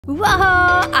Whoa!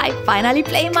 I finally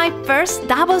played my first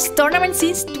doubles tournament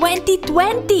since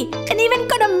 2020 and even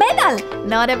got a medal!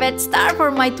 Not a bad start for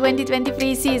my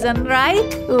 2023 season, right?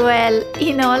 Well,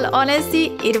 in all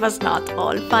honesty, it was not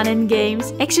all fun and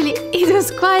games. Actually, it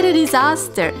was quite a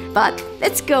disaster. But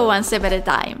let's go one step at a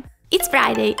time. It's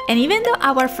Friday, and even though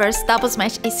our first doubles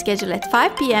match is scheduled at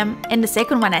 5 p.m. and the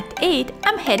second one at 8,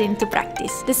 I'm heading to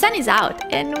practice. The sun is out,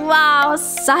 and wow,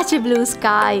 such a blue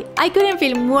sky! I couldn't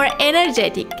feel more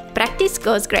energetic. Practice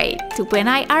goes great. Tupu and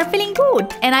I are feeling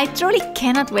good, and I truly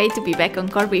cannot wait to be back on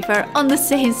court with her on the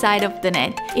same side of the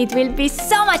net. It will be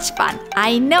so much fun,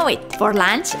 I know it! For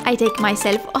lunch, I take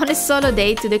myself on a solo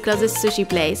date to the closest sushi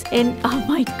place, and oh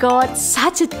my god,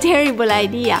 such a terrible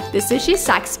idea! The sushi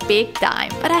sucks big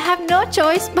time, but I have no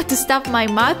choice but to stuff my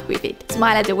mouth with it,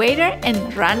 smile at the waiter,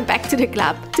 and run back to the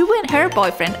club. Tupu and her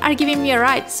boyfriend are giving me a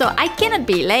ride, so I cannot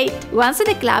be late. Once at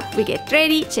the club, we get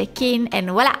ready, check in, and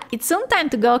voila! It's soon time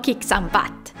to go kick some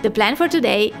butt. The plan for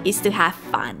today is to have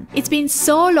fun. It's been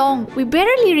so long, we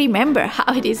barely remember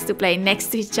how it is to play next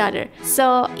to each other.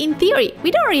 So, in theory, we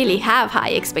don't really have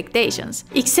high expectations.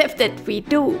 Except that we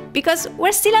do, because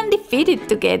we're still undefeated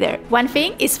together. One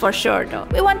thing is for sure though,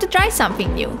 we want to try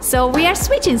something new. So we are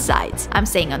switching sides. I'm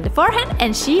staying on the forehand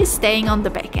and she is staying on the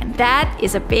backhand. That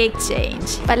is a big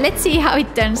change. But let's see how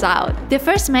it turns out. The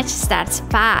first match starts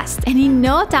fast, and in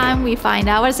no time we find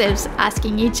ourselves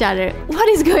asking each other, what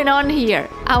is going on here?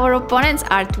 Our opponents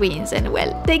are twins and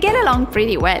well, they get along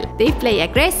pretty well. They play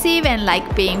aggressive and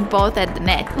like being both at the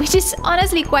net, which is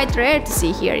honestly quite rare to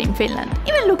see here in Finland.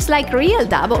 Even looks like real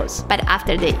doubles. But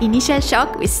after the initial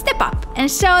shock, we step up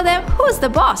and show them who's the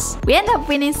boss. We end up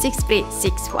winning 6-3,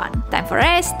 6-1. Time for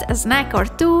rest, a snack or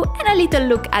two, and a little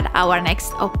look at our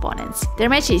next opponents. Their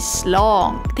match is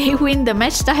long. They win the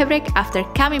match tiebreak after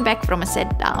coming back from a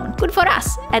set down. Good for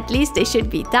us. At least they should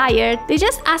be tired. They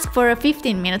just ask for a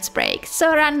 15 minutes break.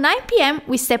 So around 9 p.m.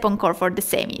 we step on court for the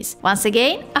semis. Once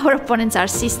again, our opponents are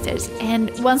sisters,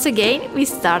 and once again we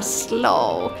start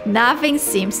slow. Nothing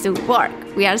seems to work.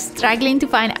 We are struggling to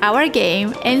find our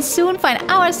game and soon find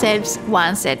ourselves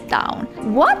one set down.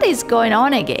 What is going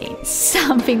on again?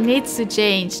 Something needs to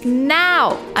change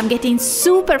now! I'm getting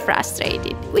super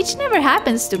frustrated, which never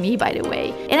happens to me by the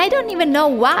way, and I don't even know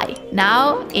why.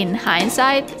 Now, in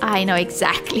hindsight, I know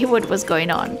exactly what was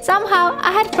going on. Somehow,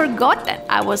 I had forgotten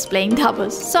I was playing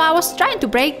doubles, so I was trying to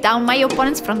break down my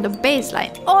opponents from the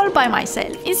baseline, all by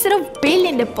myself, instead of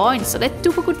building the points so that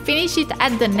Tupu could finish it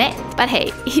at the net. But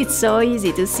hey, it's so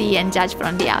easy to see and judge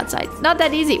from the outside. Not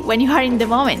that easy when you are in the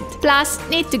moment. Plus,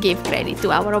 need to give credit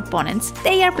to our opponents.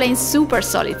 They are playing super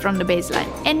solid from the baseline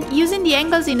and using the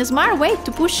angles in a smart way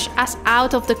to push us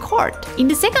out of the court. In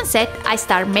the second set, I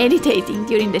start meditating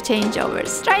during the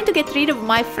changeovers, trying to get rid of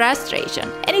my frustration.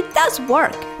 And it does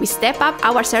work. We step up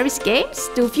our service games,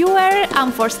 do fewer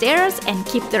unforced errors, and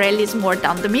keep the rallies more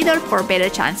down the middle for better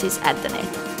chances at the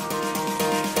net.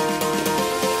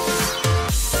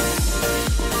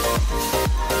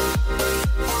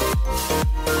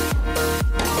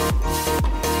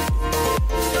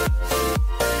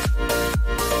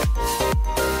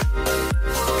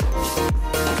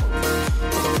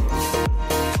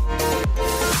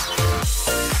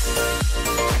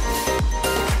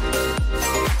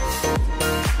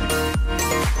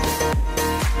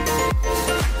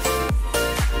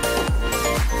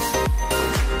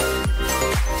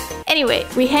 Anyway,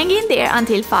 we hang in there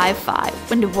until 5-5,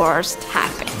 when the worst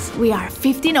happens. We are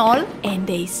 15-all, and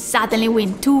they suddenly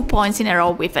win 2 points in a row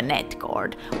with a net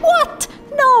cord. What?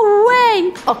 No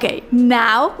way! Okay,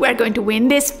 now we're going to win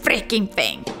this freaking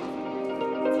thing.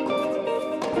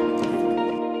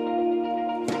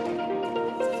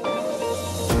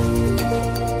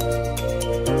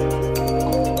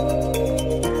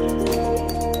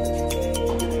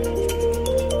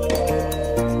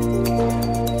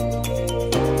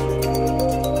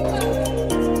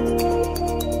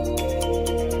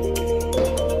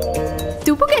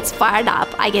 Tupu gets fired up,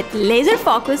 I get laser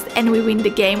focused, and we win the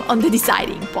game on the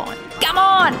deciding point. Come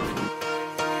on!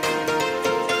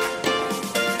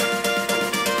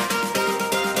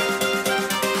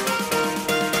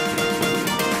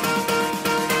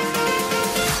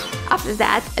 After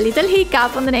that, a little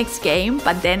hiccup on the next game,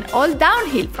 but then all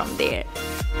downhill from there.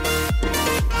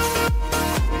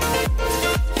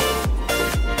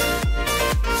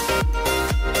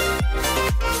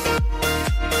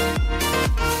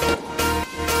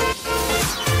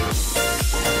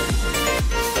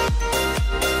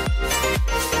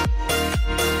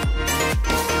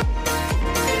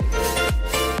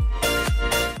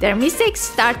 Their mistakes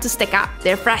start to stack up,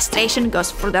 their frustration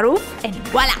goes through the roof, and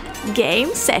voila!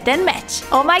 Game, set and match.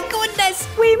 Oh my goodness,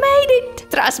 we made it!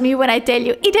 Trust me when I tell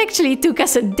you, it actually took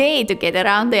us a day to get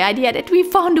around the idea that we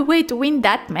found a way to win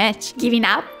that match. Giving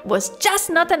up was just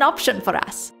not an option for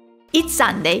us. It's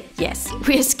Sunday, yes,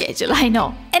 we're scheduled, I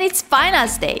know. And it's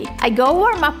finals day. I go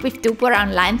warm up with Tupo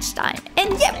around lunchtime.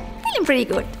 And yep, feeling pretty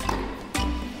good.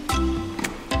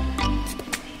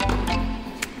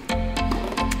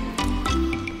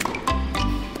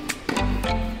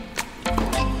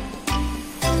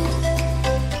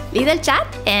 Little chat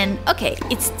and okay,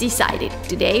 it's decided.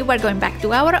 Today we're going back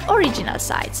to our original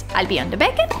sides. I'll be on the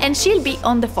backhand and she'll be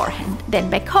on the forehand. Then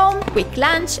back home, quick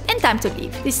lunch and time to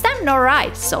leave. This time no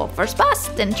ride, so first bus,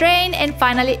 then train and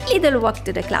finally little walk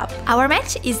to the club. Our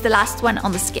match is the last one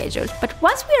on the schedule, but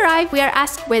once we arrive we are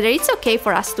asked whether it's okay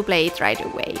for us to play it right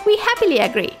away. We happily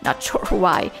agree, not sure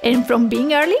why. And from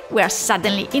being early, we are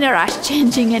suddenly in a rush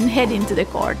changing and heading to the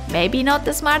court. Maybe not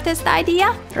the smartest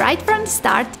idea? Right from the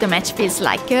start, the match feels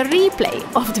like a replay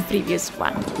of the previous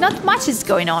one. Not much is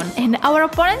going on, and our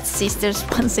opponent's sisters,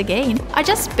 once again, are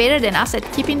just better than us at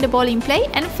keeping the ball in play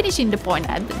and finishing the point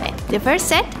at the net. The first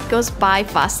set goes by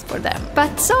fast for them,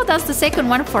 but so does the second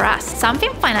one for us.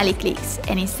 Something finally clicks,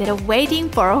 and instead of waiting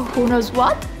for who knows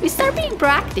what, we start being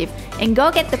proactive and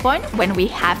go get the point when we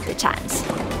have the chance.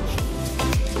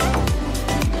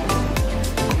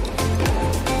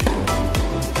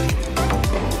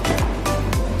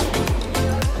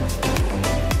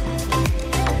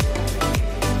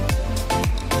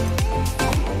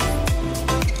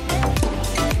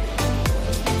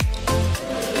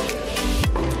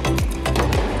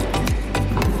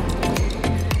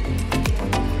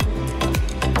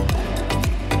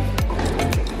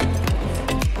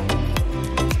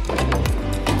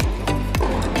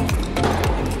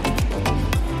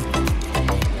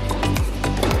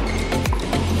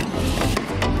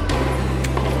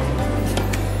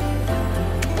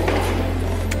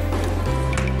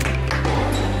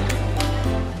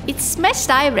 It's match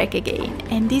tiebreak again,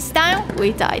 and this time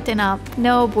we tighten up.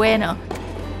 No bueno.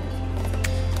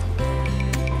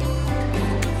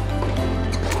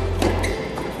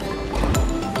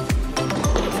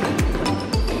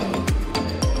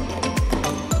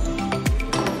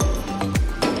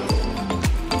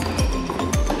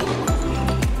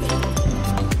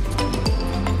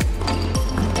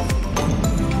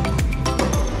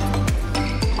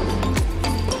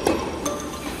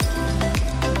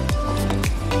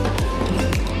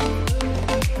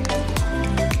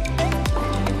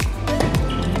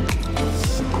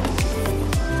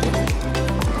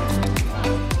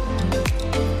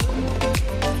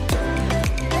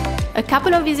 A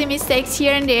couple of easy mistakes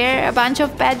here and there, a bunch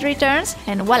of bad returns,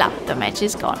 and voila, the match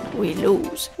is gone. We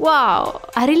lose. Wow,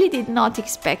 I really did not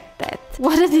expect that.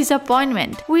 What a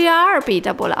disappointment. We are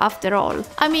beatable after all.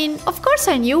 I mean, of course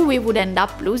I knew we would end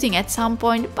up losing at some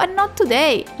point, but not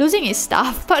today. Losing is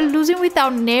tough, but losing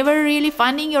without never really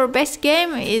finding your best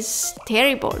game is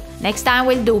terrible. Next time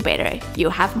we'll do better, you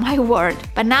have my word.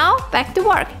 But now, back to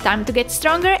work. Time to get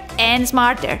stronger and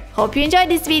smarter. Hope you enjoyed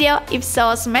this video. If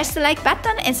so, smash the like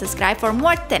button and subscribe for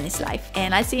more tennis life.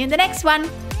 And I'll see you in the next one.